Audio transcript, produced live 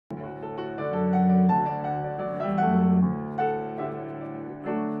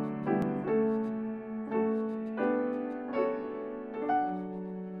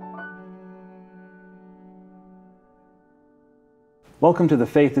Welcome to the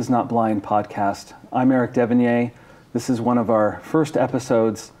Faith is Not Blind podcast. I'm Eric Devonier. This is one of our first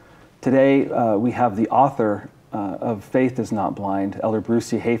episodes. Today we have the author of Faith is Not Blind, Elder Bruce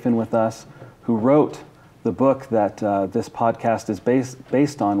Hafen, with us, who wrote the book that this podcast is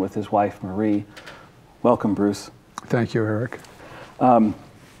based on with his wife, Marie. Welcome, Bruce. Thank you, Eric.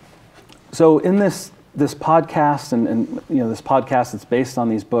 So in this podcast, and this podcast that's based on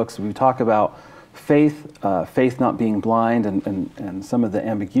these books, we talk about faith not being blind, and some of the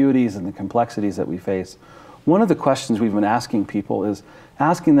ambiguities and the complexities that we face. One of the questions we've been asking people is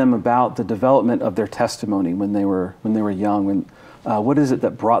asking them about the development of their testimony when they were young. What is it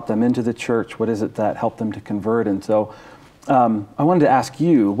that brought them into the church? What is it that helped them to convert? And so I wanted to ask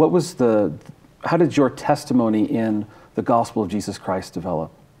you, how did your testimony in the gospel of Jesus Christ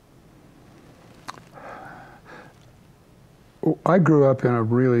develop? I grew up in a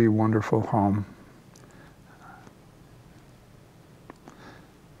really wonderful home.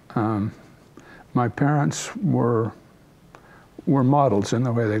 My parents were models in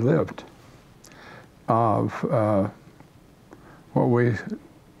the way they lived of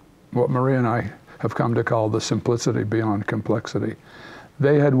what Marie and I have come to call the simplicity beyond complexity.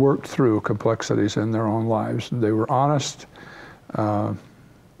 They had worked through complexities in their own lives. They were honest.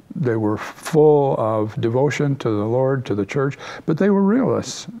 They were full of devotion to the Lord, to the church, but they were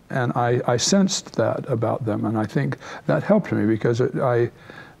realists, and I sensed that about them, and I think that helped me because I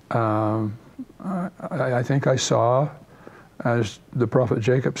think I saw, as the prophet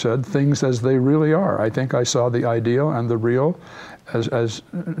Jacob said, things as they really are. I think I saw the ideal and the real as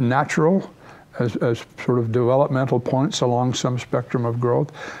natural, as sort of developmental points along some spectrum of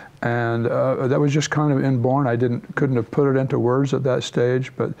growth. And that was just kind of inborn. I couldn't have put it into words at that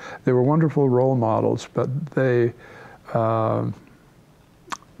stage, but they were wonderful role models. But they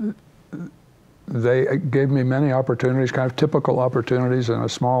gave me many opportunities, kind of typical opportunities in a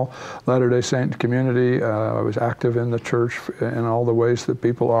small Latter-day Saint community. I was active in the church in all the ways that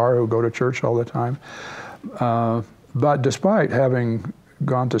people are who go to church all the time. But despite having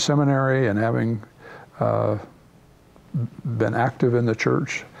gone to seminary and having been active in the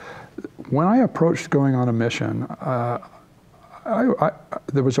church, when I approached going on a mission, there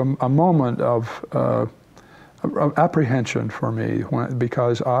was a moment of apprehension for me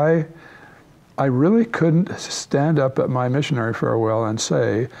because I really couldn't stand up at my missionary farewell and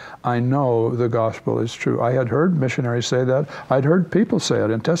say, I know the gospel is true. I had heard missionaries say that. I'd heard people say it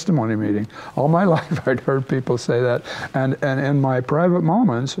in testimony meeting. All my life I'd heard people say that. And in my private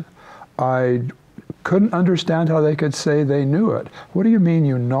moments, I couldn't understand how they could say they knew it. What do you mean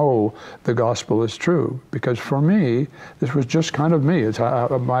you know the gospel is true? Because for me, this was just kind of me. It's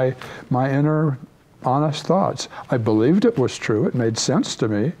my inner honest thoughts. I believed it was true. It made sense to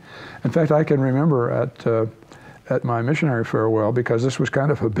me. In fact, I can remember at my missionary farewell, because this was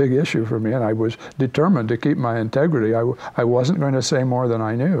kind of a big issue for me, and I was determined to keep my integrity. I wasn't going to say more than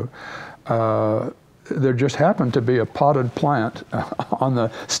I knew. There just happened to be a potted plant on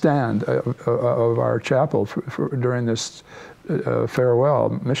the stand of our chapel during this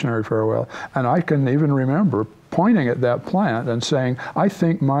missionary farewell, and I can even remember pointing at that plant and saying, I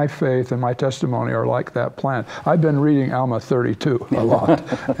think my faith and my testimony are like that plant. I've been reading Alma 32 a lot,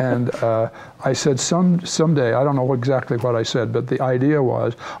 and I said someday, I don't know exactly what I said, but the idea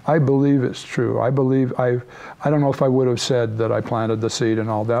was, I believe it's true. I don't know if I would have said that I planted the seed and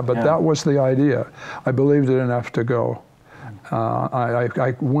all that, but that was the idea. I believed it enough to go.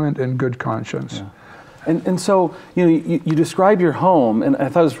 I went in good conscience. Yeah. And so, you describe your home, and I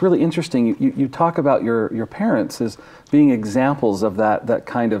thought it was really interesting. You talk about your parents as being examples of that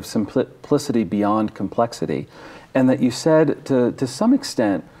kind of simplicity beyond complexity, and that you said to some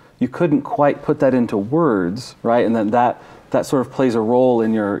extent you couldn't quite put that into words, right? And that sort of plays a role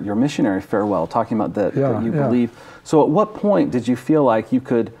in your missionary farewell, talking about that you believe. So, at what point did you feel like you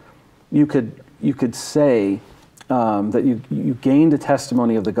could say that you gained a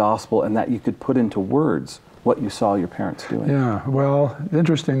testimony of the gospel and that you could put into words what you saw your parents doing? Yeah, well,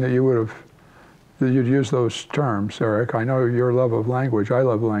 interesting that you'd use those terms, Eric. I know your love of language. I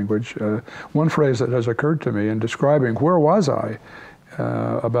love language. One phrase that has occurred to me in describing where was I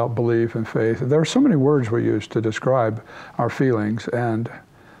about belief and faith. There are so many words we use to describe our feelings, and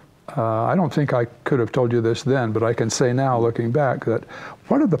I don't think I could have told you this then, but I can say now, looking back, that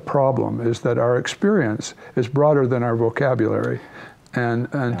part of the problem is that our experience is broader than our vocabulary.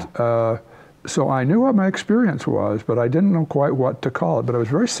 So I knew what my experience was, but I didn't know quite what to call it, but I was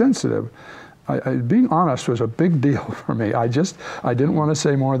very sensitive. Being honest was a big deal for me. I didn't want to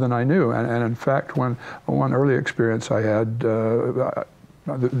say more than I knew. And in fact, one early experience I had,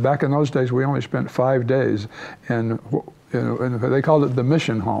 back in those days, we only spent 5 days in and they called it the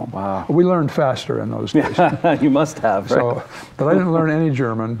mission home. Wow. We learned faster in those days. You must have, right? So, but I didn't learn any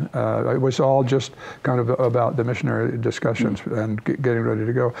German. It was all just kind of about the missionary discussions and getting ready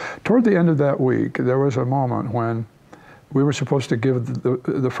to go. Toward the end of that week, there was a moment when we were supposed to give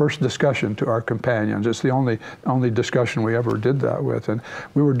the first discussion to our companions. It's the only discussion we ever did that with. And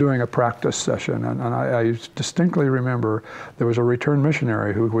we were doing a practice session. And I distinctly remember there was a returned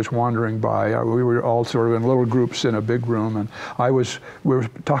missionary who was wandering by. We were all sort of in little groups in a big room. And we were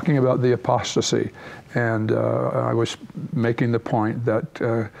talking about the apostasy. And I was making the point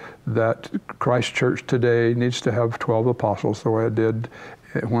that Christ Church today needs to have 12 apostles the way it did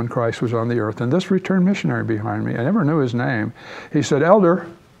when Christ was on the earth. And this returned missionary behind me, I never knew his name, he said, "Elder,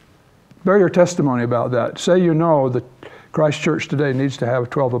 bear your testimony about that. Say you know that Christ Church today needs to have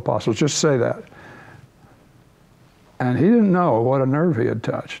 12 apostles. Just say that." And he didn't know what a nerve he had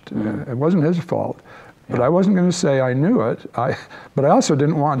touched. It wasn't his fault. But I wasn't going to say I knew it. But I also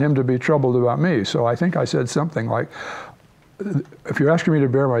didn't want him to be troubled about me. So I think I said something like, "If you're asking me to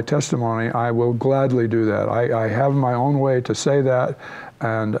bear my testimony, I will gladly do that. I have my own way to say that,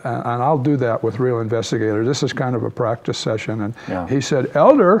 and I'll do that with real investigators. This is kind of a practice session." And he said,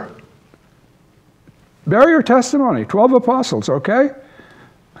 "Elder, bear your testimony, 12 apostles, okay?"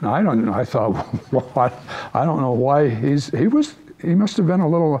 And I don't know. I thought, well, I don't know why he must have been a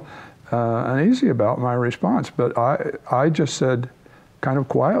little uneasy about my response. But I just said, kind of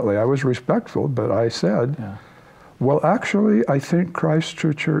quietly, I was respectful, but I said, "Well, actually, I think Christ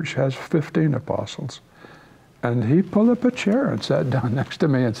True Church has 15 apostles." And he pulled up a chair and sat down next to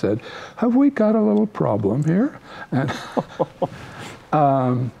me and said, "Have we got a little problem here?" And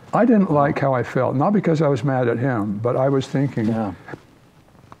I didn't like how I felt, not because I was mad at him, but I was thinking,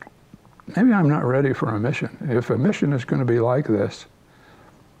 maybe I'm not ready for a mission. If a mission is going to be like this,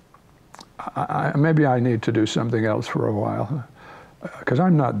 maybe I need to do something else for a while, because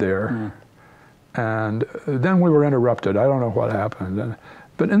I'm not there. And then we were interrupted. I don't know what happened.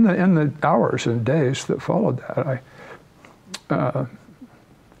 But in the hours and days that followed that,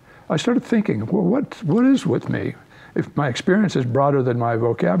 I started thinking, well, what is with me? If my experience is broader than my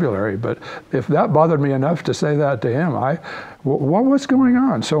vocabulary, but if that bothered me enough to say that to him, what was going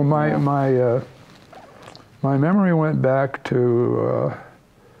on? So my memory went back to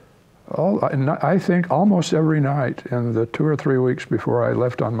I think almost every night in the 2 or 3 weeks before I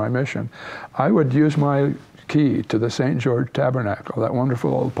left on my mission, I would use my key to the St. George Tabernacle, that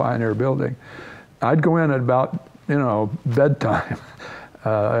wonderful old pioneer building. I'd go in at about, bedtime,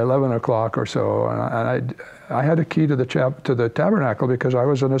 11 o'clock or so, and I had a key to the tabernacle because I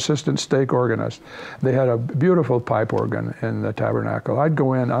was an assistant stake organist. They had a beautiful pipe organ in the tabernacle. I'd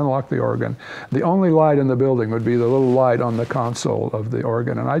go in, unlock the organ. The only light in the building would be the little light on the console of the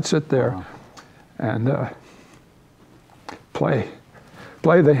organ, and I'd sit there and play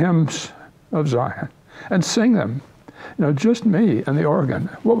the hymns of Zion and sing them. Just me and the organ.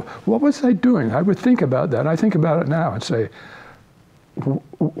 What was I doing? I would think about that. I think about it now and say,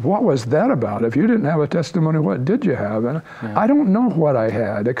 what was that about? If you didn't have a testimony, what did you have? And I don't know what I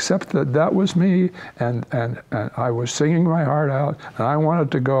had, except that was me, and I was singing my heart out, and I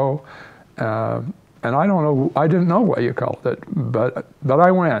wanted to go, and I don't know, I didn't know what you called it, but I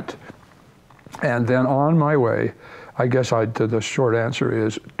went. And then on my way, I guess the short answer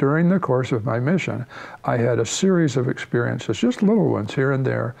is, during the course of my mission, I had a series of experiences, just little ones here and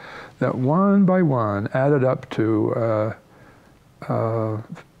there, that one by one added up to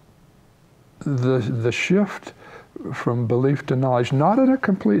the shift from belief to knowledge, not in a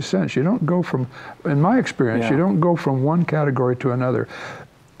complete sense. You don't go from, in my experience, you don't go from one category to another.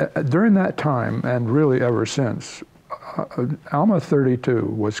 During that time, and really ever since, Alma 32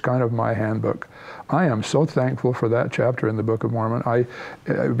 was kind of my handbook. I am so thankful for that chapter in the Book of Mormon,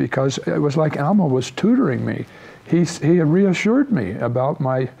 because it was like Alma was tutoring me. He had reassured me about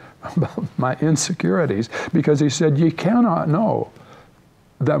my insecurities, because he said, you cannot know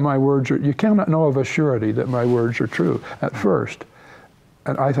that my words are, you cannot know of a surety that my words are true at first.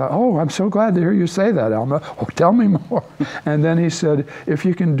 And I thought, oh, I'm so glad to hear you say that, Alma. Oh, tell me more. And then he said, if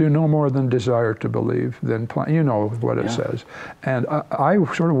you can do no more than desire to believe, then you know what it says. And I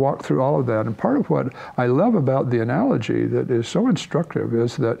sort of walked through all of that. And part of what I love about the analogy that is so instructive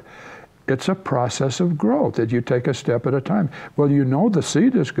is that it's a process of growth, that you take a step at a time. Well, you know the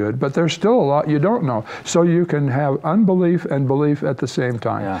seed is good, but there's still a lot you don't know. So you can have unbelief and belief at the same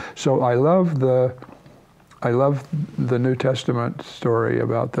time. So I love the New Testament story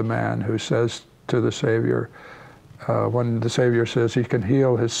about the man who says to the Savior, when the Savior says he can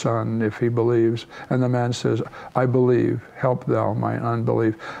heal his son if he believes, and the man says, I believe, help thou my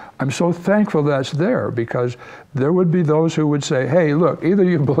unbelief. I'm so thankful that's there, because there would be those who would say, hey, look, either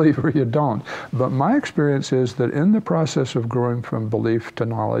you believe or you don't. But my experience is that in the process of growing from belief to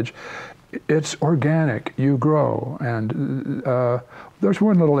knowledge, it's organic. You grow, and there's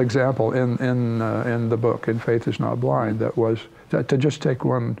one little example in the book, in Faith is Not Blind, that was, to just take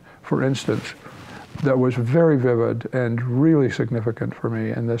one for instance, that was very vivid and really significant for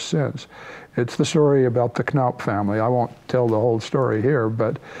me in this sense. It's the story about the Knaup family. I won't tell the whole story here,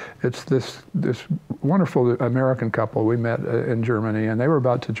 but it's this wonderful American couple we met in Germany, and they were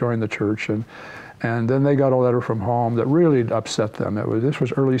about to join the church, and then they got a letter from home that really upset them. This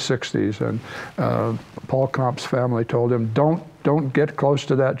was early 60s, and Paul Knaup's family told him, don't get close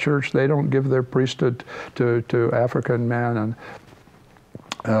to that church. They don't give their priesthood to African men, and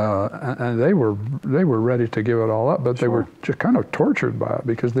they were ready to give it all up, but they were just kind of tortured by it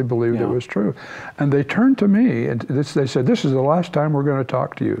because they believed it was true. And they turned to me and they said, this is the last time we're going to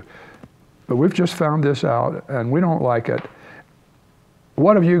talk to you, but we've just found this out and we don't like it.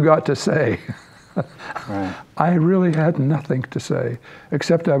 What have you got to say? Right. I really had nothing to say,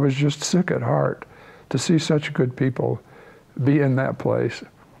 except I was just sick at heart to see such good people be in that place.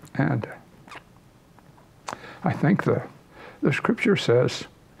 And I think the Scripture says,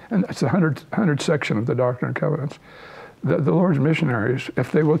 and it's the 100th section of the Doctrine and Covenants, that the Lord's missionaries,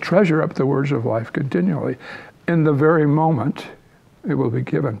 if they will treasure up the words of life continually, in the very moment it will be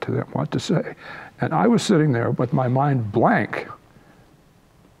given to them what to say. And I was sitting there with my mind blank.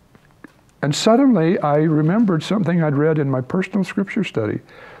 And suddenly I remembered something I'd read in my personal scripture study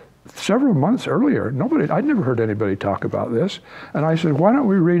several months earlier. I'd never heard anybody talk about this. And I said, why don't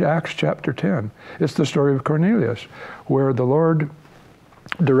we read Acts chapter 10? It's the story of Cornelius, where the Lord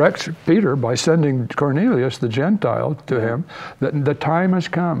directs Peter by sending Cornelius, the Gentile, to him, that the time has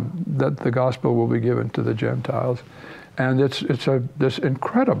come that the gospel will be given to the Gentiles. And it's this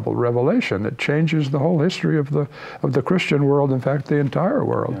incredible revelation that changes the whole history of the Christian world, in fact, the entire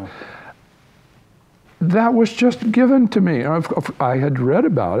world. Yeah. That was just given to me. I had read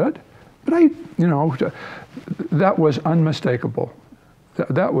about it, but that was unmistakable.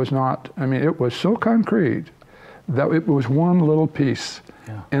 That was not, it was so concrete that it was one little piece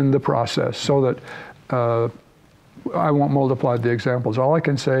in the process, so that I won't multiply the examples. All I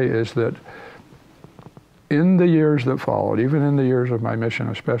can say is that in the years that followed, even in the years of my mission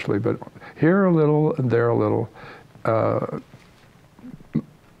especially, but here a little and there a little,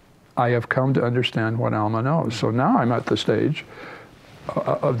 I have come to understand what Alma knows. So now I'm at the stage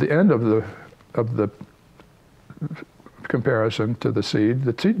of the end of the comparison to the seed.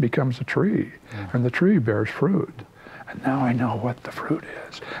 The seed becomes a tree, and the tree bears fruit. And now I know what the fruit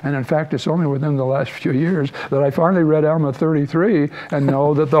is. And in fact, it's only within the last few years that I finally read Alma 33 and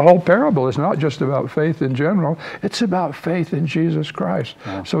know that the whole parable is not just about faith in general, it's about faith in Jesus Christ.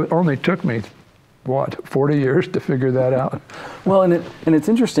 Yeah. So it only took me 40 years to figure that out. Well, and it's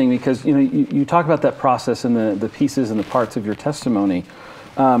interesting because you talk about that process and the pieces and the parts of your testimony,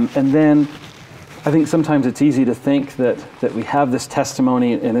 and then I think sometimes it's easy to think that we have this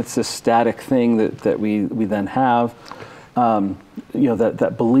testimony and it's this static thing that we then have.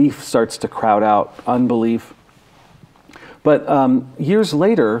 That belief starts to crowd out unbelief. But years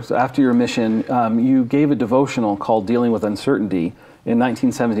later, after your mission, you gave a devotional called "Dealing with Uncertainty." In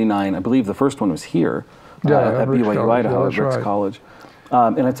 1979, I believe the first one was here at BYU Idaho, at Ricks College.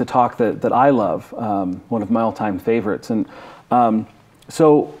 And it's a talk that I love, one of my all-time favorites. And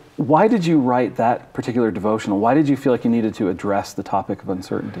so why did you write that particular devotional? Why did you feel like you needed to address the topic of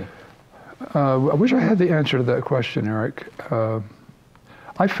uncertainty? I wish I had the answer to that question, Eric.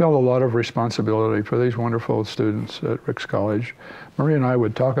 I felt a lot of responsibility for these wonderful students at Ricks College. Maria and I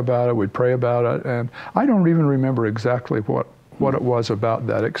would talk about it, we'd pray about it, and I don't even remember exactly what it was about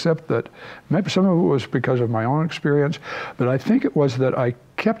that, except that maybe some of it was because of my own experience, but I think it was that I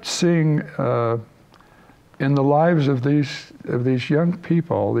kept seeing in the lives of these young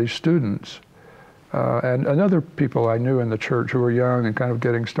people, these students, and other people I knew in the church who were young and kind of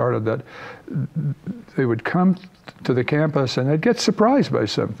getting started, that they would come to the campus and they'd get surprised by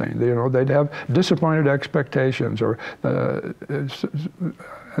something. They'd have disappointed expectations, or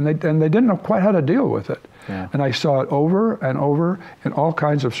and they didn't know quite how to deal with it. Yeah. And I saw it over and over in all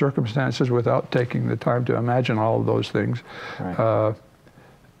kinds of circumstances without taking the time to imagine all of those things. Right.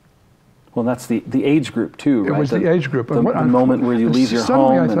 Well, that's the age group too, right? It was the age group. The moment where you leave your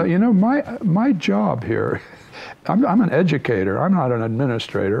suddenly home. Suddenly I thought, my job here, I'm an educator, I'm not an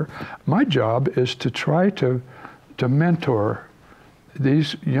administrator. My job is to try to mentor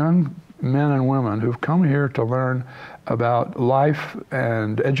these young men and women who've come here to learn about life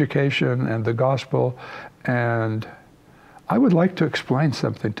and education and the gospel, and I would like to explain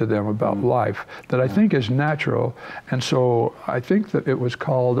something to them about life that I think is natural. And so I think that it was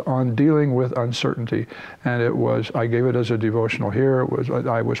called On Dealing with Uncertainty. And it was, I gave it as a devotional here.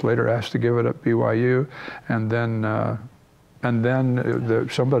 I was later asked to give it at BYU. And then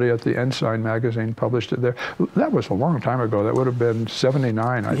somebody at the Ensign magazine published it there. That was a long time ago. That would have been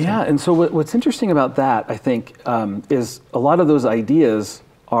 79, I think. Yeah, and so what's interesting about that, I think, is a lot of those ideas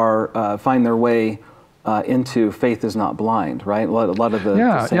find their way into Faith is Not Blind, right? A lot of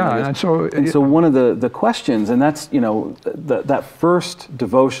the same ideas. And so one of the questions, and that's, that first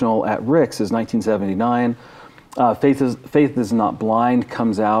devotional at Rick's is 1979. Faith is Not Blind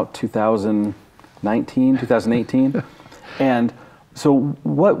comes out 2018. And so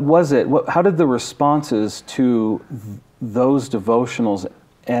what was it? How did the responses to those devotionals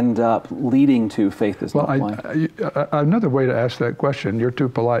end up leading to Faith is Not Blind? Another way to ask that question, you're too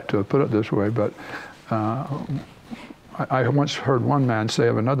polite to put it this way, but I once heard one man say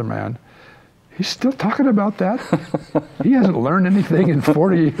of another man, he's still talking about that? He hasn't learned anything in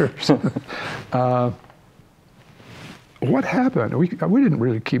 40 years. What happened? We didn't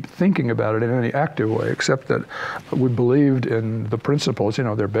really keep thinking about it in any active way, except that we believed in the principles,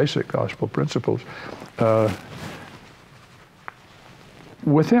 their basic gospel principles.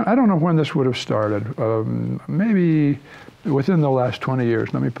 Within, I don't know when this would have started, maybe within the last 20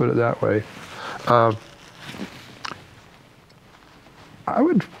 years, let me put it that way. I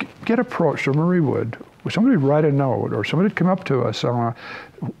would get approached, or Marie would, somebody would write a note, or somebody would come up to us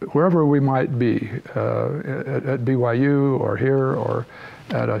wherever we might be, at BYU or here or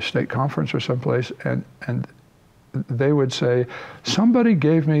at a state conference or someplace, and they would say, somebody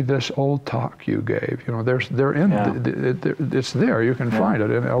gave me this old talk you gave. They're in, it's there, you can find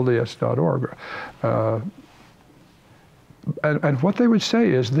it in lds.org. And what they would say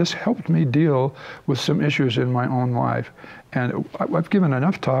is, this helped me deal with some issues in my own life. And I've given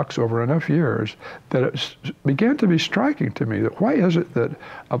enough talks over enough years that it began to be striking to me that why is it that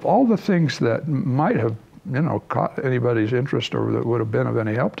of all the things that might have caught anybody's interest or that would have been of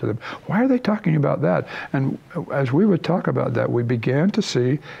any help to them, why are they talking about that? And as we would talk about that, we began to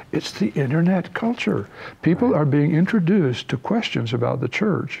see it's the internet culture. People are being introduced to questions about the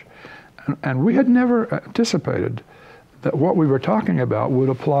church. And we had never anticipated that what we were talking about would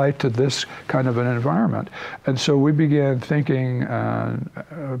apply to this kind of an environment. And so we began thinking, kind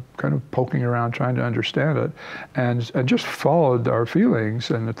of poking around, trying to understand it, and just followed our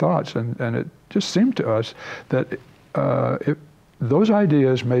feelings and the thoughts, and it just seemed to us that those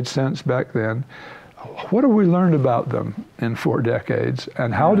ideas made sense back then. What have we learned about them in 4 decades,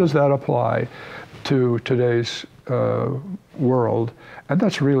 and how does that apply to today's world? And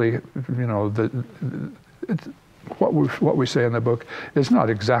that's really, what we say in the book is not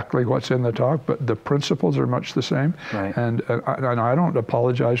exactly what's in the talk, but the principles are much the same. Right. And I don't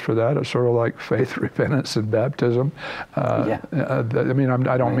apologize for that. It's sort of like faith, repentance, and baptism. I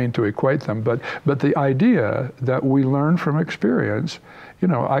don't mean to equate them, but the idea that we learn from experience,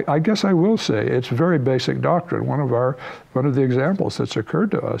 I guess I will say it's very basic doctrine. One of the examples that's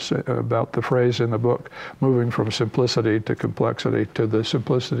occurred to us about the phrase in the book, moving from simplicity to complexity to the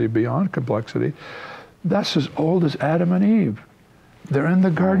simplicity beyond complexity, that's as old as Adam and Eve. They're in the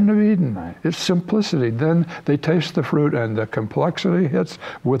Garden of Eden. Right. It's simplicity. Then they taste the fruit, and the complexity hits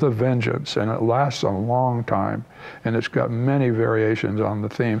with a vengeance, and it lasts a long time, and it's got many variations on the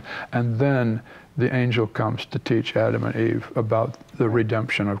theme. And then the angel comes to teach Adam and Eve about the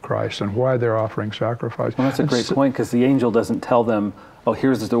redemption of Christ and why they're offering sacrifice. Well, that's a great point, because the angel doesn't tell them, oh,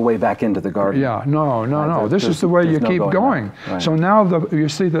 here's the way back into the garden. Yeah, no. This is the way you keep going. Right. So now you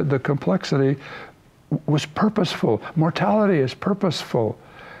see that the complexity was purposeful. Mortality is purposeful.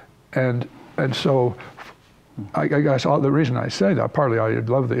 And so I guess the reason I say that, partly I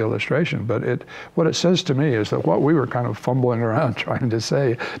love the illustration, but what it says to me is that what we were kind of fumbling around trying to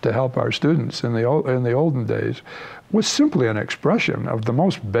say to help our students in the olden days was simply an expression of the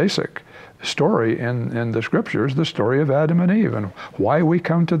most basic story in the scriptures, the story of Adam and Eve, and why we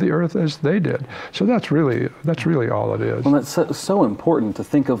come to the earth as they did. So that's really all it is. Well, it's so important to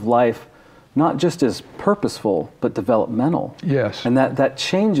think of life not just as purposeful, but developmental. Yes. And that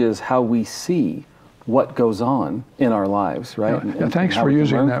changes how we see what goes on in our lives, right? Yeah, thanks for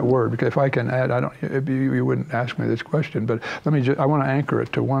using that word, because if I can add, you wouldn't ask me this question, but I want to anchor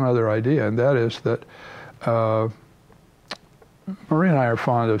it to one other idea, and that is that Marie and I are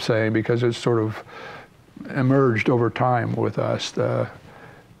fond of saying, because it's sort of emerged over time with us,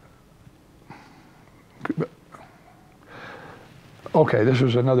 Okay, this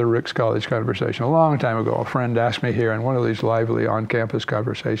was another Rick's College conversation. A long time ago, a friend asked me here in one of these lively on-campus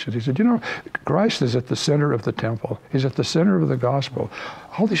conversations, he said, you know, Christ is at the center of the temple. He's at the center of the gospel.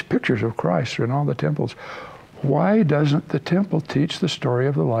 All these pictures of Christ are in all the temples. Why doesn't the temple teach the story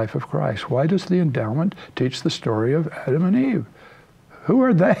of the life of Christ? Why does the endowment teach the story of Adam and Eve? Who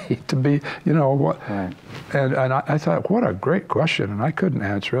are they to be, you know, what? Right. And I thought, what a great question, and I couldn't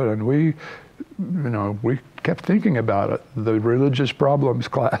answer it. And we kept thinking about it. The religious problems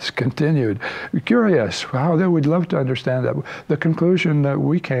class continued. Curious, how they would love to understand that. The conclusion that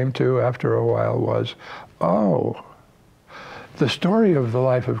we came to after a while was, oh, the story of the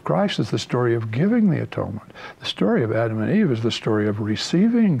life of Christ is the story of giving the atonement. The story of Adam and Eve is the story of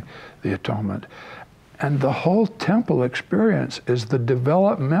receiving the atonement. And the whole temple experience is the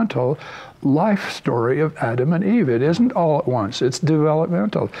developmental life story of Adam and Eve. It isn't all at once. It's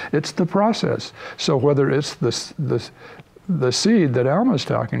developmental. It's the process. So whether it's the seed that Alma's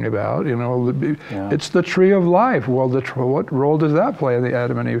talking about, you know, it's the tree of life. Well, what role does that play in the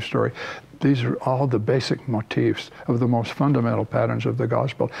Adam and Eve story? These are all the basic motifs of the most fundamental patterns of the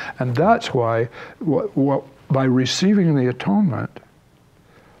gospel. And that's why by receiving the atonement,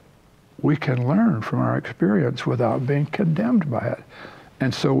 we can learn from our experience without being condemned by it.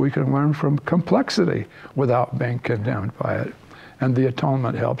 And so we can learn from complexity without being condemned by it. And the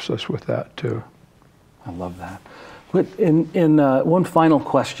atonement helps us with that too. I love that. In one final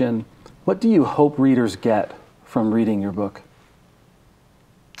question, what do you hope readers get from reading your book?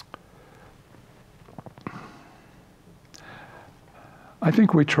 I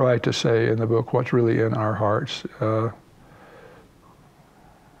think we try to say in the book what's really in our hearts.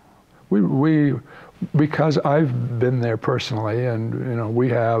 Because I've been there personally, and you know, we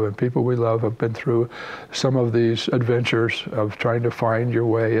have, and people we love have been through some of these adventures of trying to find your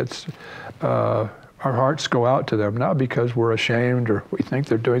way. It's our hearts go out to them, not because we're ashamed or we think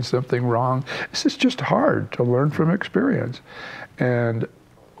they're doing something wrong. It's just hard to learn from experience. And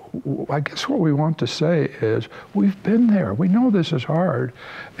I guess what we want to say is, we've been there. We know this is hard,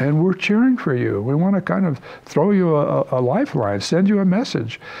 and we're cheering for you. We want to kind of throw you a lifeline, send you a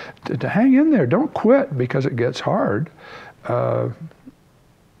message to hang in there. Don't quit because it gets hard.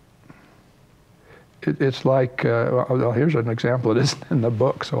 It's like, well, here's an example. It isn't in the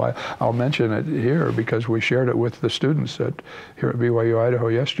book, so I'll mention it here because we shared it with the students here at BYU Idaho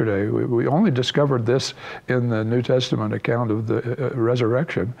yesterday. We only discovered this in the New Testament account of the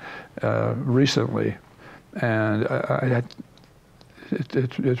resurrection recently, and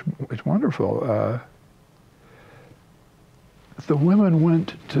it's wonderful. The women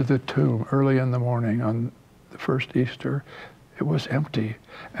went to the tomb early in the morning on the first Easter. It was empty,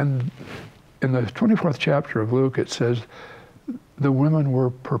 and in the 24th chapter of Luke, it says, the women were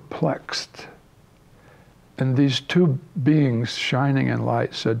perplexed. And these two beings shining in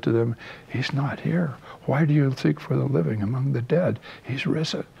light said to them, he's not here. Why do you seek for the living among the dead? He's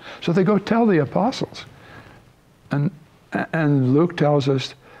risen. So they go tell the apostles. And Luke tells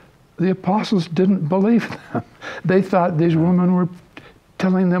us the apostles didn't believe them. They thought these women were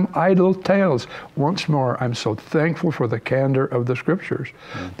telling them idle tales. Once more, I'm so thankful for the candor of the scriptures.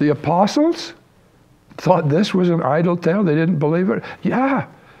 The apostles thought this was an idle tale. They didn't believe it. Yeah.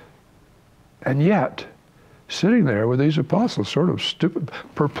 And yet, sitting there with these apostles, sort of stupid,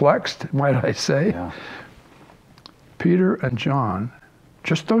 perplexed, might I say, Peter and John,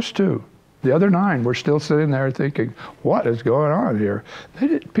 just those two. The other 9 were still sitting there thinking, what is going on here?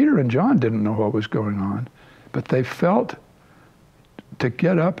 Peter and John didn't know what was going on, but they felt to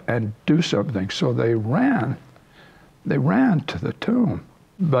get up and do something. So they ran to the tomb.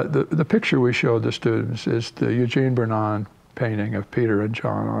 But the picture we showed the students is the Eugene Bernon painting of Peter and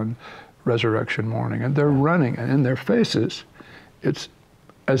John on resurrection morning. And they're running, and in their faces, it's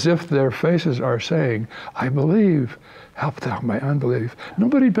as if their faces are saying, I believe, help thou my unbelief.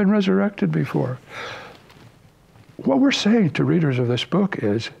 Nobody had been resurrected before. What we're saying to readers of this book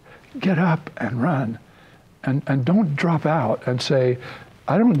is, get up and run. And don't drop out and say,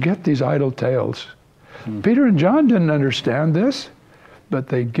 I don't get these idle tales. Peter and John didn't understand this, but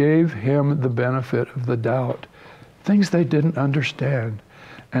they gave him the benefit of the doubt. Things they didn't understand.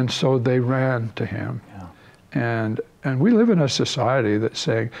 And so they ran to him. And we live in a society that's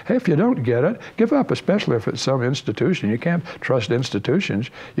saying, hey, if you don't get it, give up, especially if it's some institution. You can't trust institutions.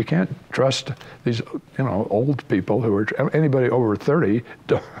 You can't trust these, old people who are, anybody over 30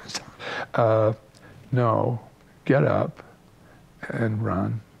 does. No, get up and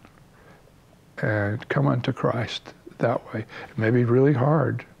run and come unto Christ that way. It may be really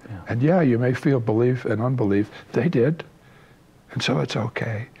hard. And you may feel belief and unbelief. They did. And so it's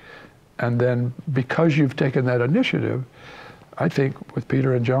okay. And then because you've taken that initiative, I think with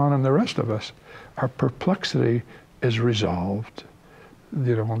Peter and John and the rest of us, our perplexity is resolved.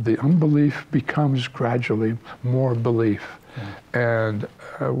 You know, the unbelief becomes gradually more belief. And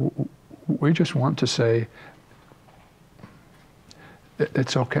we just want to say,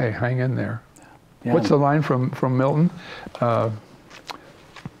 it's okay, hang in there. Yeah. What's the line from Milton?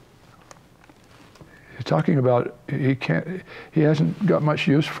 He's talking about he hasn't got much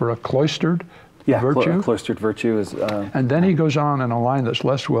use for a cloistered virtue. A cloistered virtue is... and then he goes on in a line that's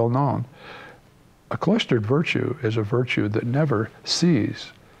less well known. A cloistered virtue is a virtue that never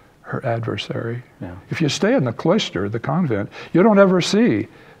sees her adversary. Yeah. If you stay in the cloister, the convent, you don't ever see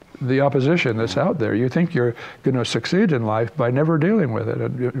the opposition that's out there. You think you're going to succeed in life by never dealing with it.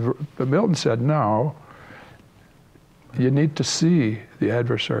 But Milton said, no, you need to see the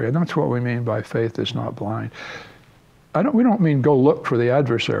adversary. And that's what we mean by faith is not blind. We don't mean go look for the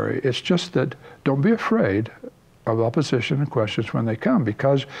adversary. It's just that don't be afraid of opposition and questions when they come,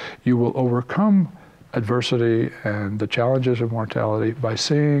 because you will overcome adversity and the challenges of mortality by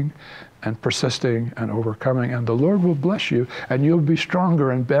seeing and persisting and overcoming, and the Lord will bless you, and you'll be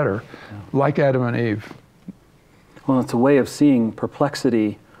stronger and better, like Adam and Eve. Well, it's a way of seeing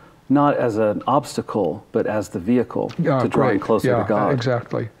perplexity not as an obstacle, but as the vehicle to drawing closer to God.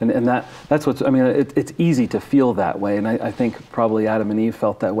 Exactly. And that's what's, I mean, it's easy to feel that way, and I think probably Adam and Eve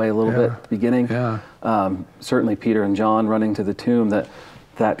felt that way a little bit at the beginning. Certainly Peter and John running to the tomb,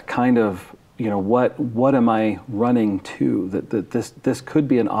 that kind of, you know, what am I running to? That this could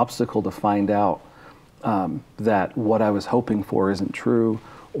be an obstacle to find out that what I was hoping for isn't true,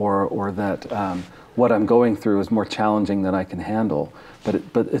 or that what I'm going through is more challenging than I can handle. But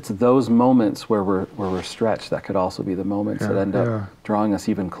it's those moments where we're stretched that could also be the moments that end up drawing us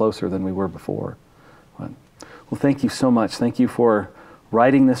even closer than we were before. Well, thank you so much. Thank you for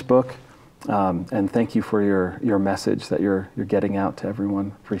writing this book. And thank you for your message that you're getting out to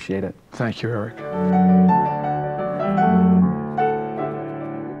everyone. Appreciate it. Thank you, Eric.